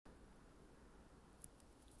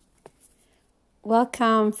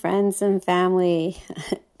Welcome, friends and family.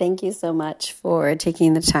 Thank you so much for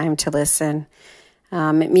taking the time to listen.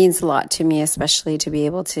 It means a lot to me, especially to be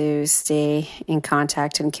able to stay in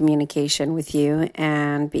contact and communication with you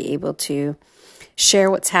and be able to share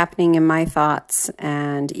what's happening in my thoughts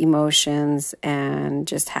and emotions and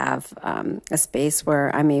just have a space where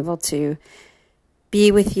I'm able to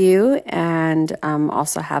be with you and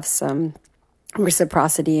also have some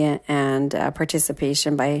reciprocity and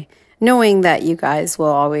participation by knowing that you guys will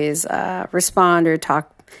always respond or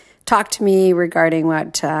talk to me regarding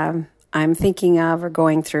what I'm thinking of or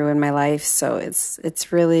going through in my life. So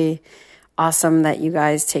it's really awesome that you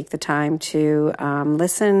guys take the time to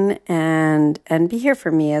listen and be here for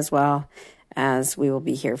me as well as we will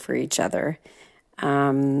be here for each other.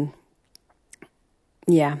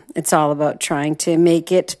 Yeah, it's all about trying to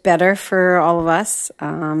make it better for all of us,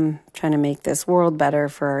 trying to make this world better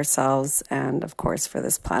for ourselves and, of course, for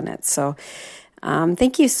this planet. So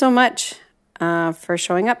thank you so much for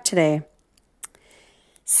showing up today.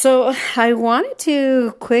 So I wanted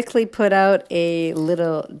to quickly put out a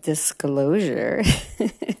little disclosure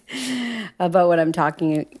about what I'm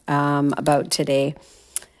talking about today.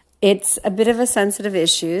 It's a bit of a sensitive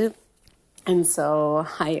issue. And so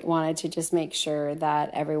I wanted to just make sure that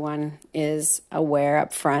everyone is aware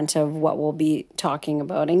up front of what we'll be talking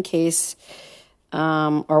about in case,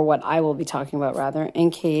 or what I will be talking about rather, in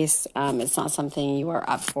case it's not something you are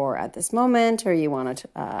up for at this moment, or you want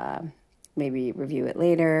to maybe review it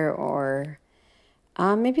later, or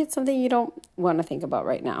maybe it's something you don't want to think about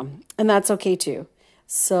right now. And that's okay too.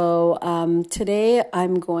 So today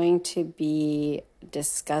I'm going to be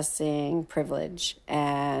discussing privilege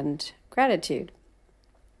and gratitude,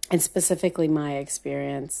 and specifically my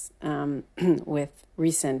experience with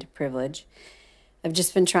recent privilege. I've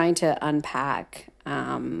just been trying to unpack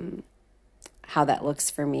how that looks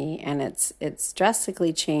for me, and it's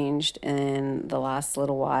drastically changed in the last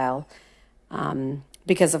little while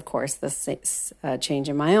because, of course, this change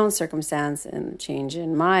in my own circumstance and change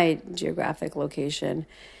in my geographic location,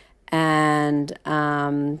 and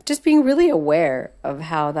just being really aware of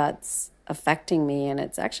how that's affecting me, and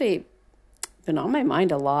it's actually been on my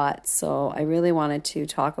mind a lot. So I really wanted to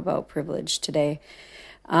talk about privilege today.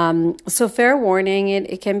 So fair warning,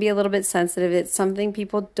 it can be a little bit sensitive. It's something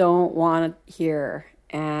people don't want to hear,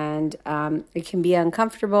 and it can be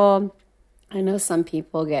uncomfortable. I know some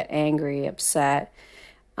people get angry, upset,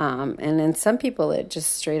 and then some people it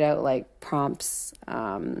just straight out like prompts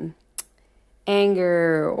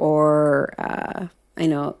anger, or I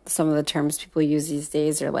know some of the terms people use these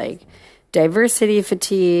days are like diversity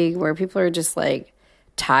fatigue, where people are just like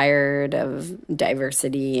tired of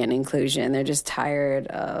diversity and inclusion. They're just tired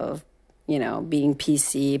of, being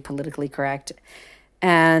PC, politically correct.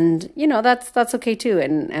 And, that's okay too.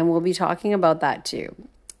 And we'll be talking about that too.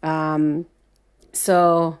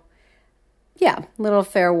 So yeah, little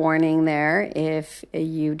fair warning there. If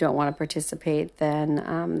you don't want to participate,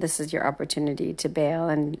 then this is your opportunity to bail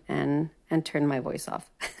and turn my voice off.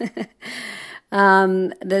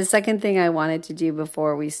 The second thing I wanted to do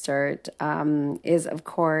before we start is, of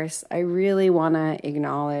course, I really want to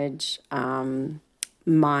acknowledge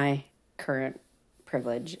my current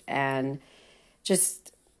privilege, and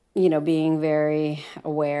just, being very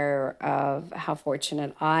aware of how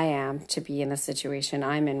fortunate I am to be in the situation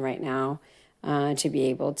I'm in right now, to be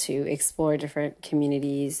able to explore different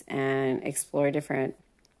communities and explore different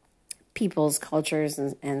people's cultures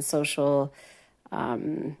and social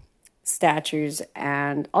statures,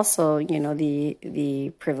 and also,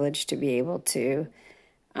 the privilege to be able to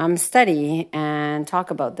study and talk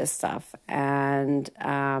about this stuff, and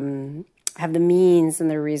have the means and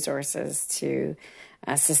the resources to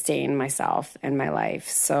sustain myself and my life.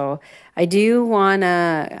 So I do want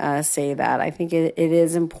to say that I think it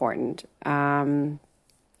is important,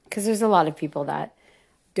 because there's a lot of people that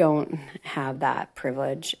don't have that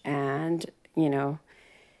privilege, and,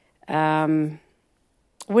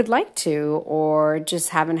 would like to, or just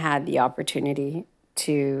haven't had the opportunity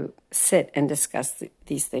to sit and discuss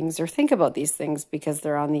these things or think about these things because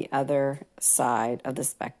they're on the other side of the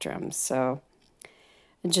spectrum. So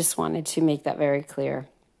I just wanted to make that very clear.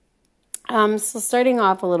 So starting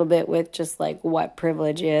off a little bit with just like what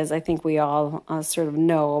privilege is, I think we all sort of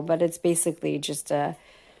know, but it's basically just an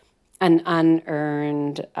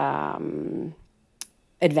unearned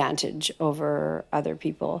advantage over other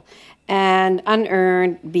people, and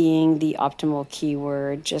unearned being the optimal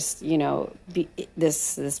keyword. Just,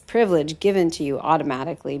 this privilege given to you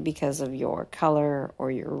automatically because of your color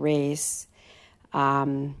or your race,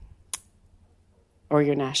 or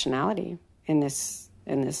your nationality in this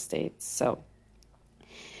state. So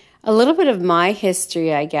A little bit of my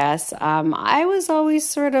history, I guess. I was always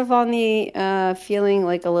sort of on the feeling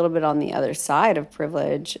like a little bit on the other side of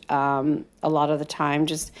privilege. A lot of the time,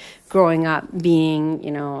 just growing up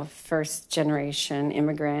being, first generation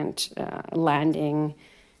immigrant, landing,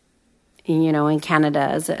 in Canada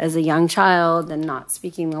as a young child and not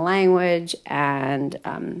speaking the language and,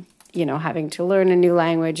 having to learn a new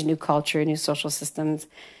language, new culture, new social systems.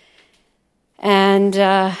 And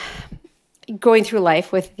going through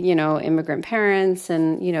life with, immigrant parents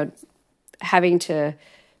and, having to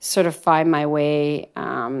sort of find my way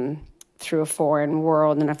through a foreign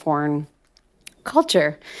world and a foreign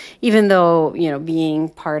culture, even though, being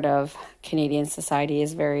part of Canadian society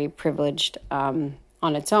is very privileged on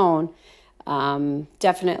its own.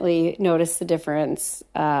 Definitely noticed the difference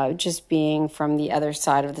just being from the other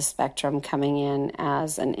side of the spectrum coming in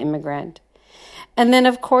as an immigrant. And then,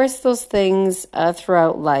 of course, those things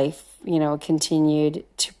throughout life, continued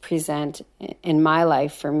to present in my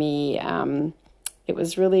life for me. It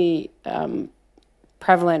was really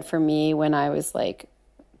prevalent for me when I was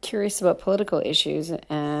curious about political issues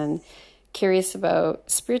and curious about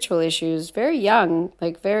spiritual issues very young,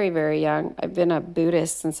 very, very young. I've been a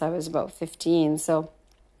Buddhist since I was about 15. So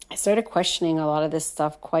I started questioning a lot of this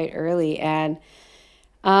stuff quite early and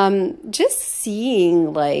just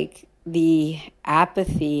seeing the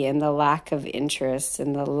apathy and the lack of interest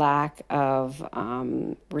and the lack of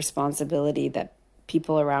responsibility that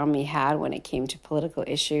people around me had when it came to political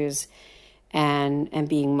issues and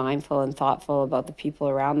being mindful and thoughtful about the people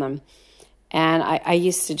around them. And I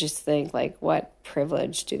used to just think what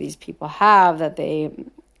privilege do these people have that they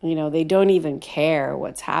don't even care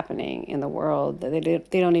what's happening in the world.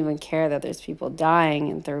 They don't even care that there's people dying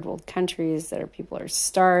in third world countries, that people are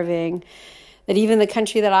starving, that even the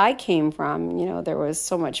country that I came from, there was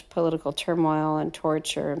so much political turmoil and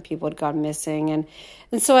torture and people had gone missing.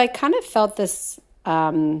 And so I kind of felt this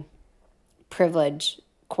privilege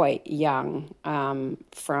quite young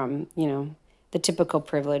from, the typical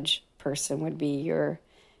privilege person would be your,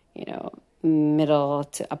 middle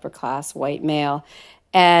to upper class white male.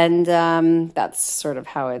 And that's sort of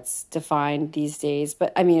how it's defined these days.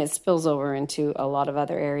 But I mean, it spills over into a lot of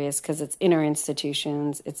other areas because it's in our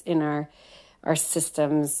institutions, it's in our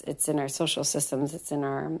systems, it's in our social systems, it's in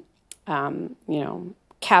our,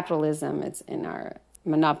 capitalism, it's in our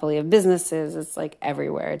monopoly of businesses, it's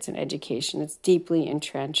everywhere. It's in education, it's deeply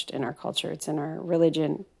entrenched in our culture, it's in our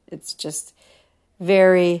religion. It's just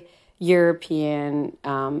very European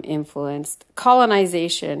influenced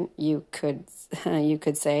colonization, you could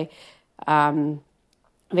say,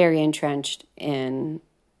 very entrenched in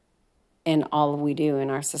all we do in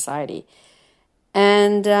our society.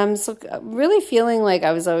 And so really feeling like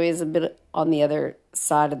I was always a bit on the other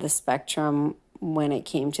side of the spectrum when it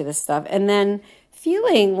came to this stuff. And then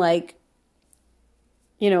feeling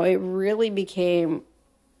it really became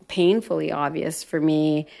painfully obvious for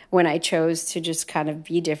me when I chose to just kind of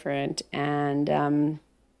be different and,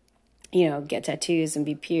 get tattoos and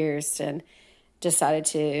be pierced and decided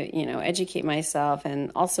to, educate myself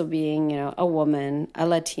and also being, a woman, a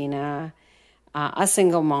Latina, a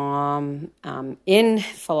single mom, in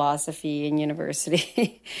philosophy in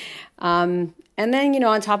university. And then,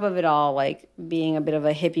 on top of it all, being a bit of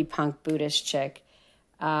a hippie punk Buddhist chick,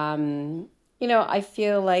 I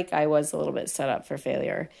feel like I was a little bit set up for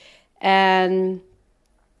failure. And,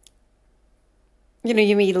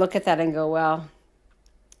 you may look at that and go, well,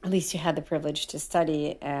 at least you had the privilege to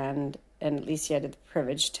study and at least you had the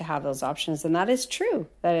privilege to have those options. And that is true.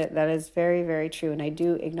 That is very, very true. And I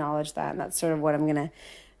do acknowledge that. And that's sort of what I'm going to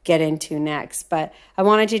get into next. But I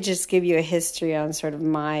wanted to just give you a history on sort of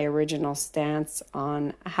my original stance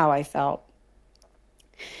on how I felt.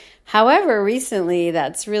 However, recently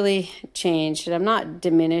that's really changed, and I'm not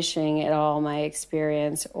diminishing at all my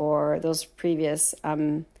experience or those previous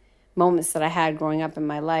moments that I had growing up in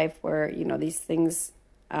my life where, these things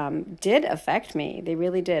did affect me. They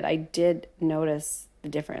really did. I did notice the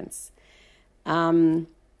difference.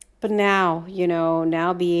 But now,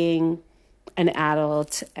 now being an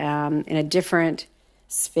adult in a different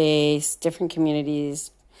space, different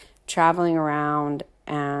communities, traveling around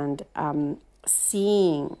and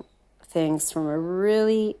seeing things from a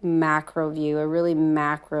really macro view, a really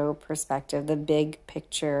macro perspective, the big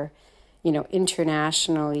picture,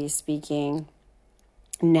 internationally speaking,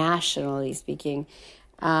 nationally speaking,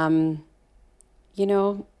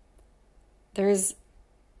 there's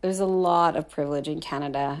a lot of privilege in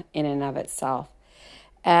Canada in and of itself.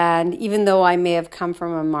 And even though I may have come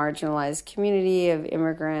from a marginalized community of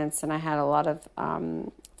immigrants and I had a lot of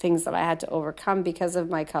things that I had to overcome because of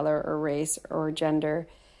my color or race or gender,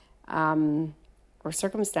 or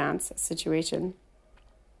circumstance, situation,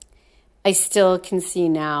 I still can see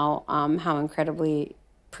now how incredibly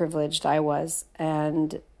privileged I was,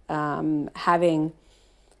 and having,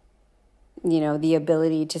 the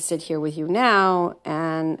ability to sit here with you now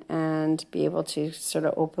and be able to sort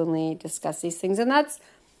of openly discuss these things. And that's,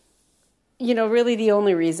 really the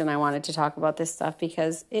only reason I wanted to talk about this stuff,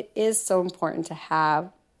 because it is so important to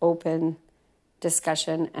have open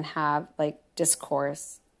discussion and have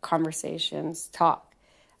discourse, conversations, talk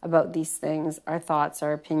about these things, our thoughts,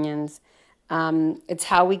 our opinions. It's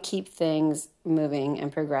how we keep things moving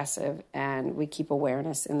and progressive, and we keep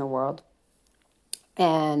awareness in the world.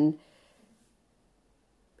 And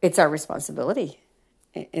it's our responsibility.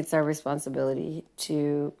 It's our responsibility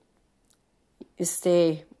to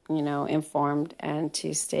stay, informed, and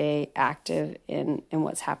to stay active in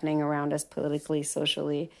what's happening around us politically,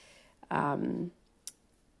 socially, and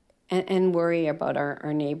worry about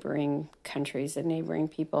our neighboring countries and neighboring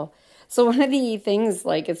people. So one of the things,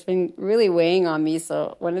 it's been really weighing on me.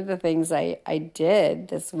 So one of the things I did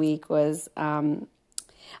this week was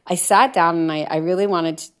I sat down and I really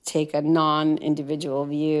wanted to take a non-individual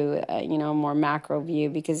view, more macro view,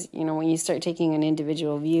 because, when you start taking an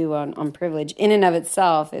individual view on privilege, in and of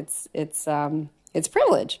itself, it's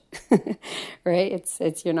privilege, right?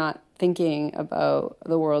 It's you're not thinking about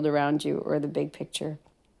the world around you or the big picture,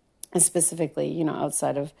 and specifically,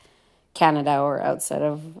 outside of Canada or outside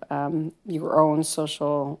of your own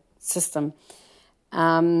social system.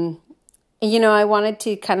 I wanted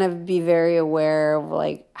to kind of be very aware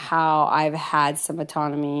of how I've had some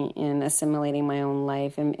autonomy in assimilating my own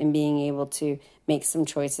life and being able to make some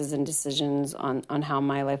choices and decisions on how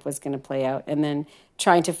my life was going to play out, and then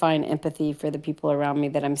trying to find empathy for the people around me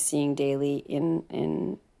that I'm seeing daily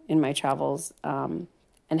in my travels, and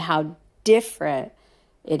how different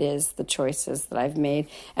it is, the choices that I've made.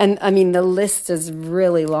 And I mean, the list is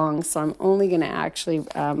really long, so I'm only going to actually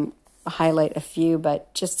highlight a few,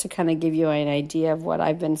 but just to kind of give you an idea of what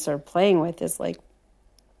I've been sort of playing with is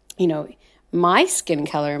my skin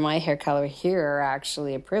color and my hair color here are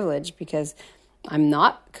actually a privilege, because I'm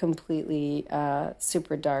not completely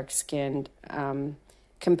super dark skinned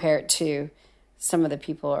compared to some of the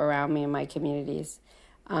people around me in my communities.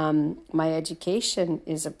 My education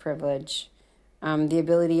is a privilege. The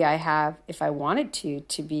ability I have, if I wanted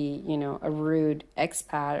to be, a rude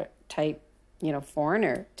expat type,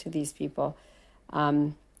 foreigner to these people.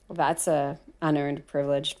 That's a unearned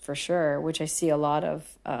privilege for sure, which I see a lot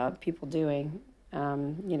of people doing,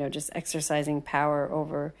 just exercising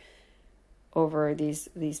power over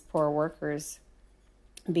these poor workers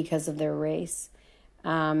because of their race.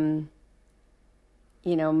 My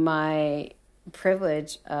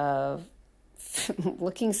privilege of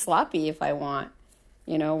looking sloppy if I want,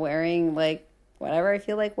 wearing whatever I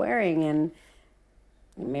feel like wearing, and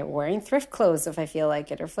wearing thrift clothes if I feel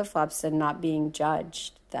like it, or flip-flops, and not being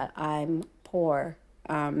judged that I'm poor.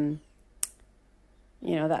 That's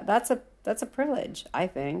a privilege, I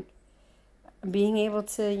think. Being able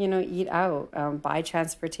to, eat out, buy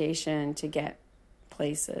transportation to get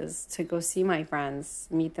places, to go see my friends,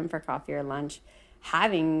 meet them for coffee or lunch,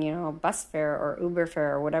 having, bus fare or Uber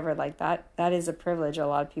fare or whatever like that, that is a privilege a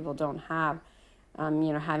lot of people don't have.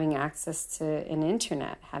 Having access to an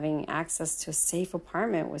internet, having access to a safe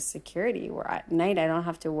apartment with security, where at night I don't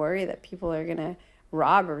have to worry that people are going to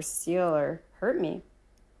rob or steal or hurt me.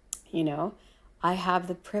 I have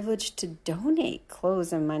the privilege to donate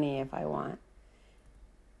clothes and money if I want.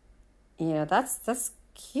 That's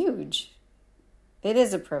huge. It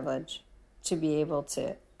is a privilege to be able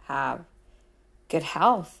to have good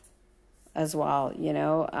health as well,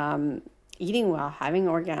 eating well, having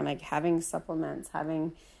organic, having supplements,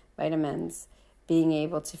 having vitamins, being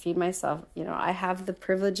able to feed myself. I have the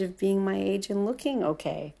privilege of being my age and looking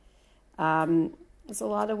okay. There's a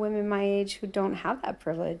lot of women my age who don't have that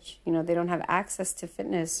privilege. They don't have access to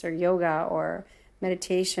fitness or yoga or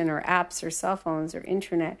meditation or apps or cell phones or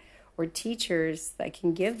internet or teachers that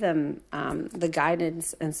can give them the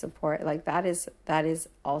guidance and support. That is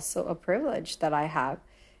also a privilege that I have.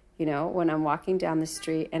 When I'm walking down the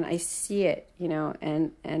street and I see it,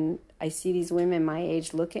 and I see these women my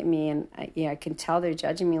age look at me, and I can tell they're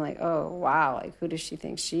judging me oh, wow, who does she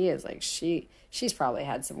think she is? She's probably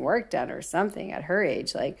had some work done or something at her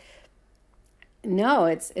age. No,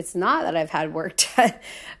 it's not that I've had work done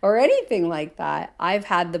or anything like that. I've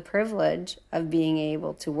had the privilege of being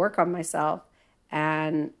able to work on myself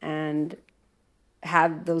and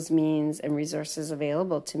have those means and resources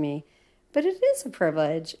available to me. But it is a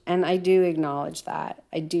privilege, and I do acknowledge that.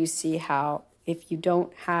 I do see how if you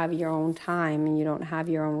don't have your own time and you don't have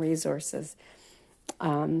your own resources,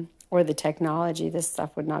 or the technology, this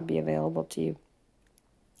stuff would not be available to you.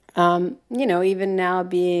 Even now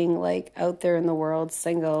being like out there in the world,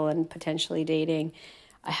 single and potentially dating,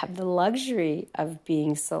 I have the luxury of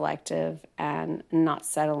being selective and not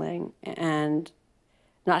settling and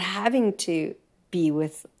not having to be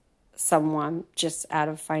with someone just out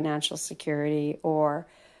of financial security or,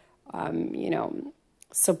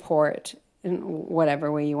 support in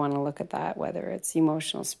whatever way you want to look at that, whether it's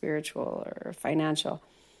emotional, spiritual, or financial.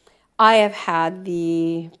 I have had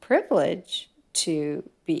the privilege to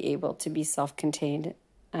be able to be self-contained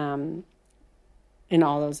in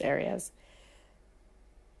all those areas.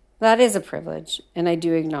 That is a privilege, and I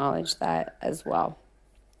do acknowledge that as well.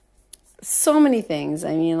 So many things.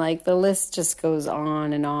 I mean, like the list just goes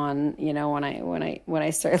on and on. When I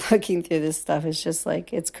start looking through this stuff, it's just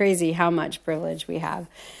like it's crazy how much privilege we have.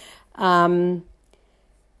 But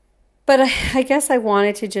I guess I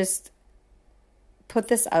wanted to just put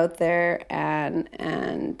this out there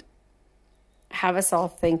and have us all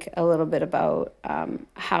think a little bit about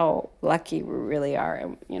how lucky we really are.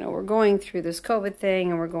 And, we're going through this COVID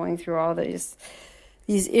thing and we're going through all these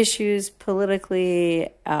issues politically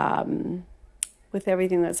with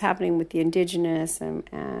everything that's happening with the Indigenous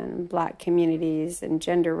and Black communities and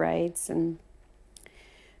gender rights and,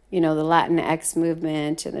 the Latinx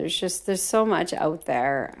movement. And there's so much out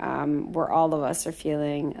there where all of us are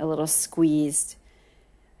feeling a little squeezed.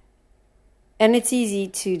 And it's easy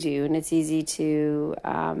to do, and it's easy to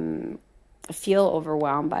feel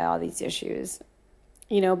overwhelmed by all these issues.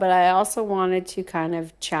 But I also wanted to kind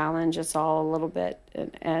of challenge us all a little bit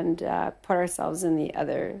and put ourselves in the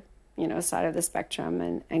other, side of the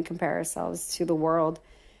spectrum and compare ourselves to the world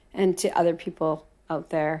and to other people out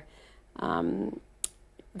there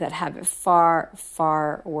that have it far,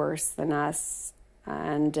 far worse than us.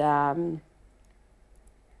 And,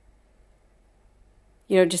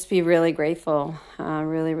 just be really grateful,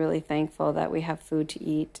 really, really thankful that we have food to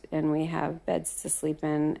eat and we have beds to sleep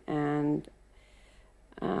in and,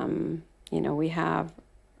 we have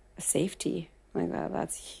safety like that.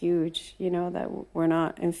 That's huge, that we're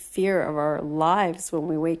not in fear of our lives when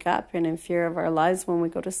we wake up and in fear of our lives when we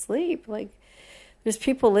go to sleep. Like there's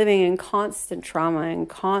people living in constant trauma and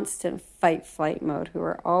constant fight-flight mode who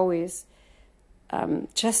are always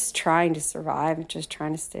just trying to survive, just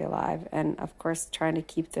trying to stay alive, and of course trying to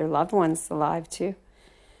keep their loved ones alive too.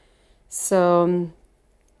 So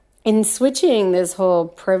in switching this whole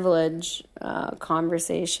privilege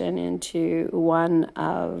conversation into one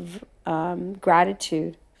of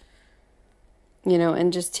gratitude,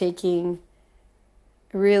 and just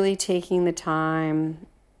really taking the time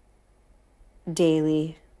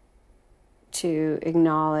daily to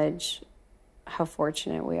acknowledge how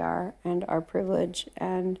fortunate we are and our privilege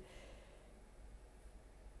and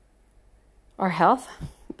our health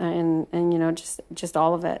and just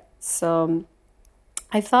all of it. So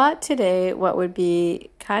I thought today what would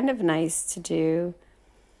be kind of nice to do,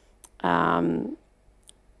 in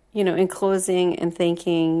closing and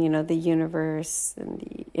thanking, the universe and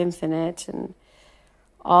the infinite and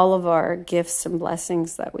all of our gifts and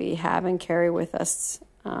blessings that we have and carry with us,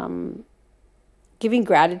 giving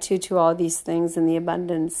gratitude to all these things and the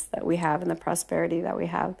abundance that we have and the prosperity that we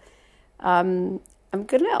have. I'm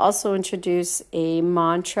going to also introduce a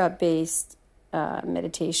mantra-based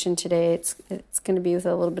meditation today. It's going to be with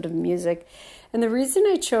a little bit of music. And the reason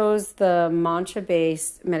I chose the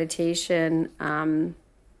mantra-based meditation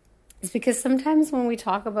is because sometimes when we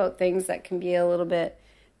talk about things that can be a little bit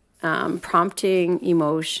prompting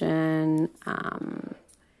emotion,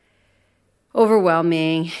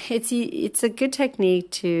 overwhelming, it's a good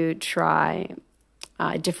technique to try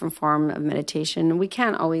a different form of meditation. We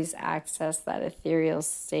can't always access that ethereal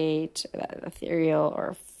state, that ethereal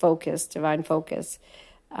or focus, divine focus,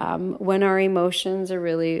 when our emotions are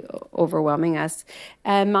really overwhelming us.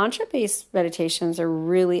 And mantra-based meditations are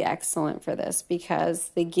really excellent for this because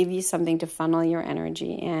they give you something to funnel your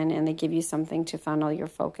energy in and they give you something to funnel your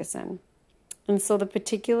focus in. And so the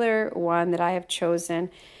particular one that I have chosen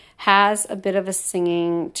has a bit of a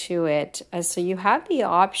singing to it. So you have the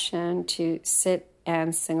option to sit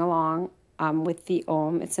and sing along with the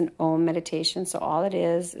Om. It's an Om meditation. So all it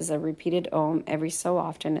is a repeated Om every so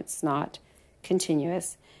often. It's not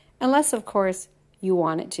continuous, unless, of course, you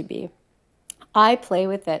want it to be. I play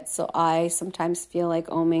with it, so I sometimes feel like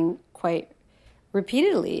Oming quite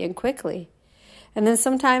repeatedly and quickly. And then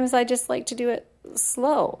sometimes I just like to do it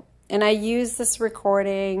slow. And I use this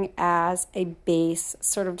recording as a base,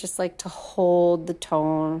 sort of just like to hold the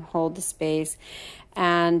tone, hold the space.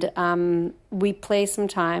 And we play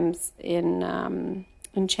sometimes in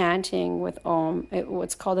chanting with Om,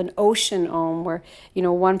 what's called an ocean Om, where, you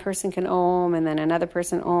know, one person can Om and then another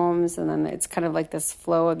person Oms, and then it's kind of like this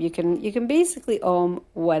flow of, you can basically Om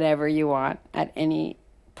whatever you want at any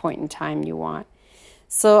point in time you want.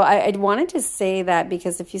 So I wanted to say that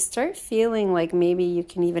because if you start feeling like maybe you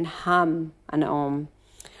can even hum an Om,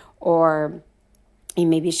 or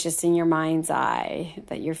maybe it's just in your mind's eye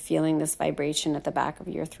that you're feeling this vibration at the back of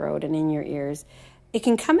your throat and in your ears, it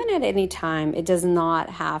can come in at any time. It does not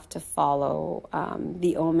have to follow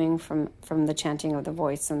the oming from the chanting of the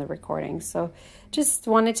voice and the recording. So just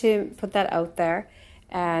wanted to put that out there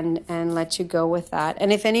and let you go with that.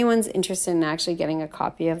 And if anyone's interested in actually getting a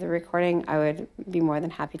copy of the recording, I would be more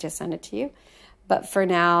than happy to send it to you. But for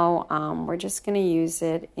now, we're just going to use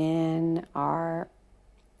it in our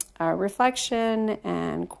reflection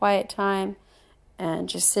and quiet time, and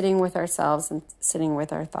just sitting with ourselves and sitting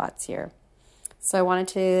with our thoughts here. So I wanted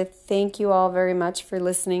to thank you all very much for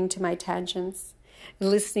listening to my tangents,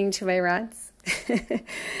 listening to my rants,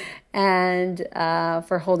 and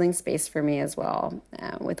for holding space for me as well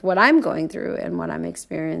with what I'm going through and what I'm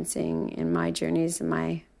experiencing in my journeys and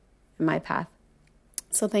my path.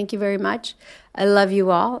 So thank you very much. I love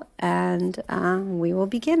you all, and we will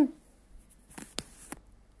begin.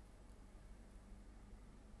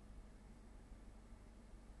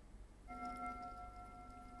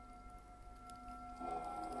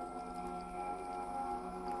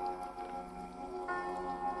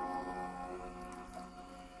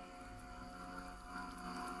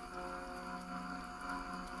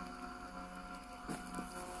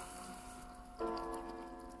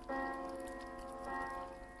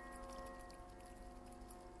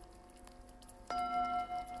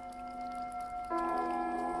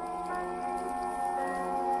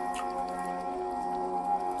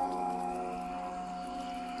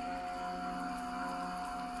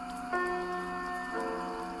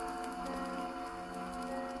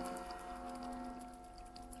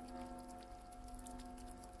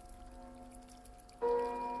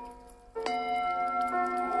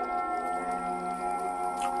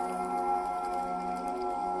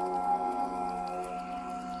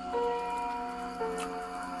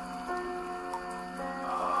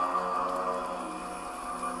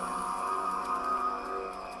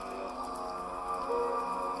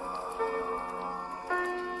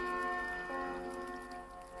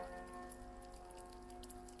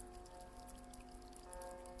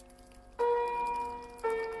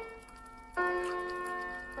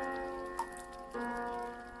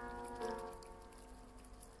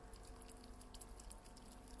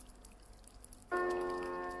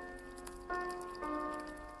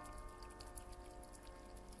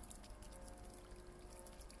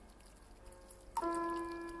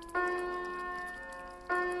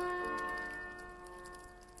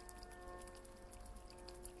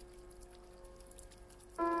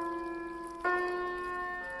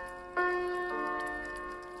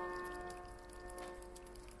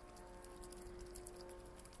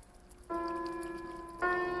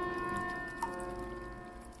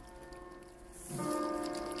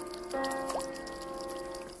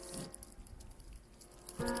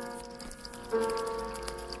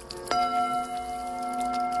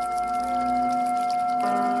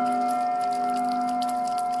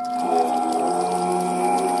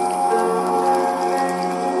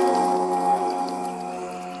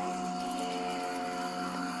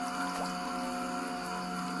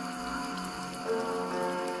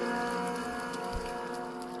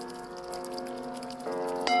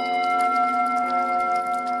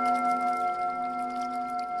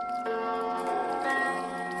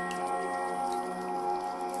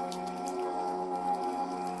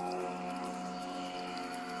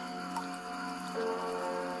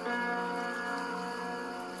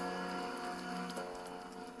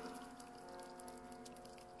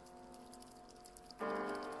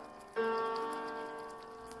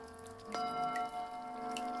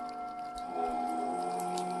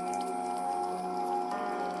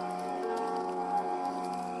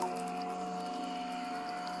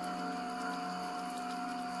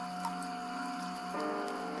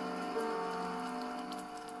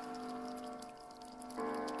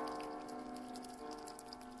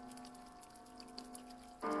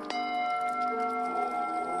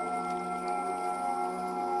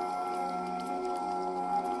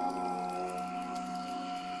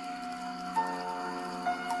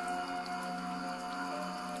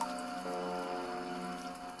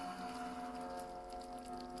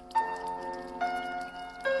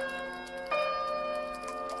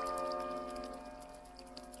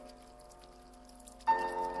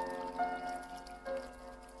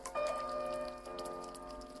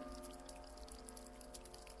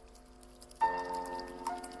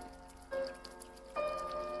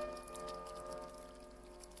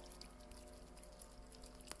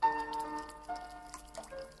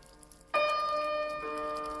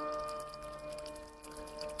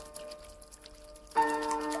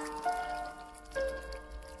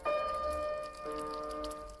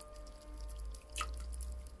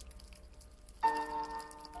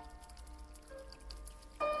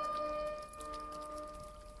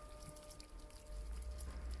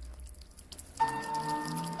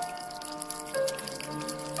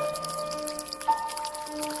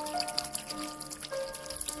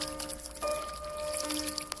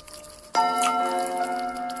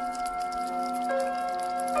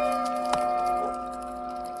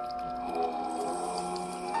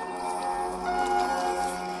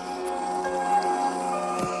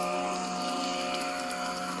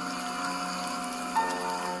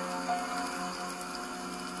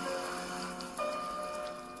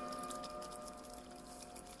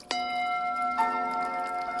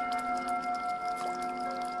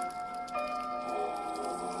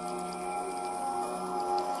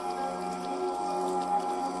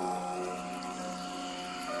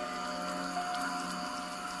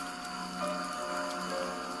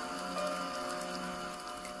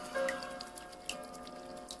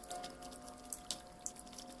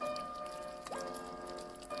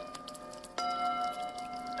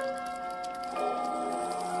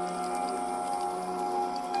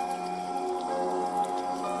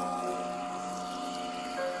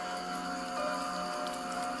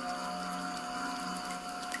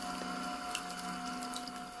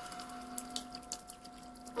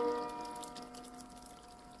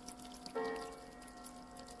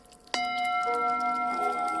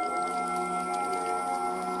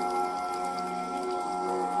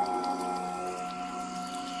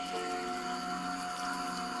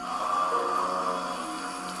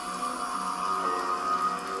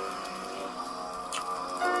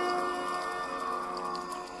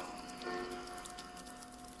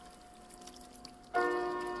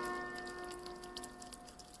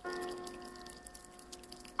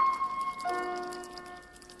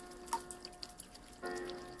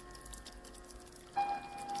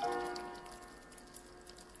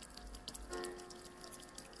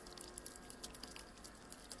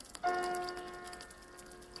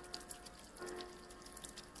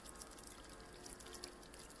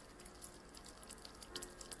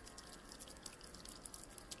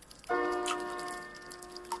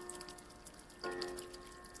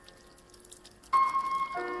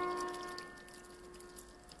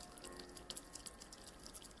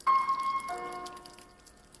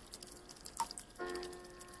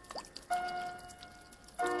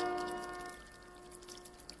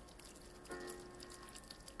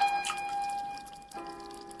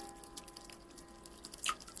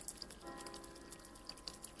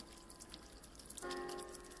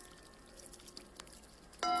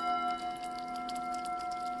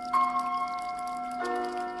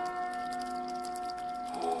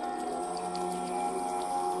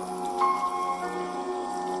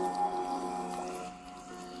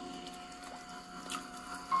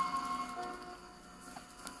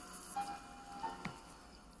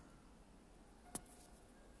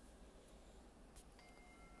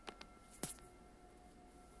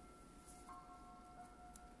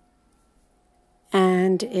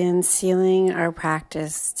 And in sealing our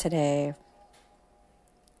practice today,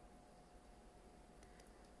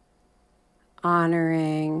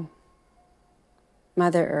 honoring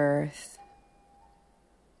Mother Earth,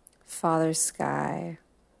 Father Sky,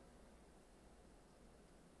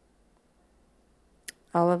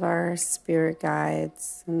 all of our spirit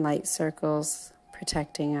guides and light circles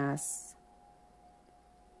protecting us.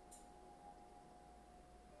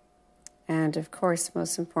 And of course,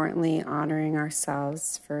 most importantly, honoring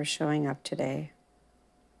ourselves for showing up today,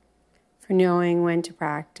 for knowing when to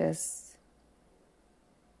practice,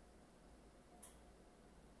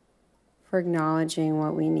 for acknowledging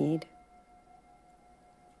what we need.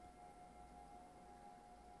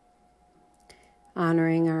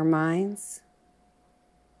 Honoring our minds,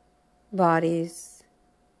 bodies,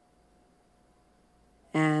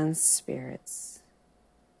 and spirits.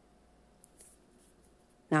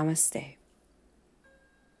 Namaste.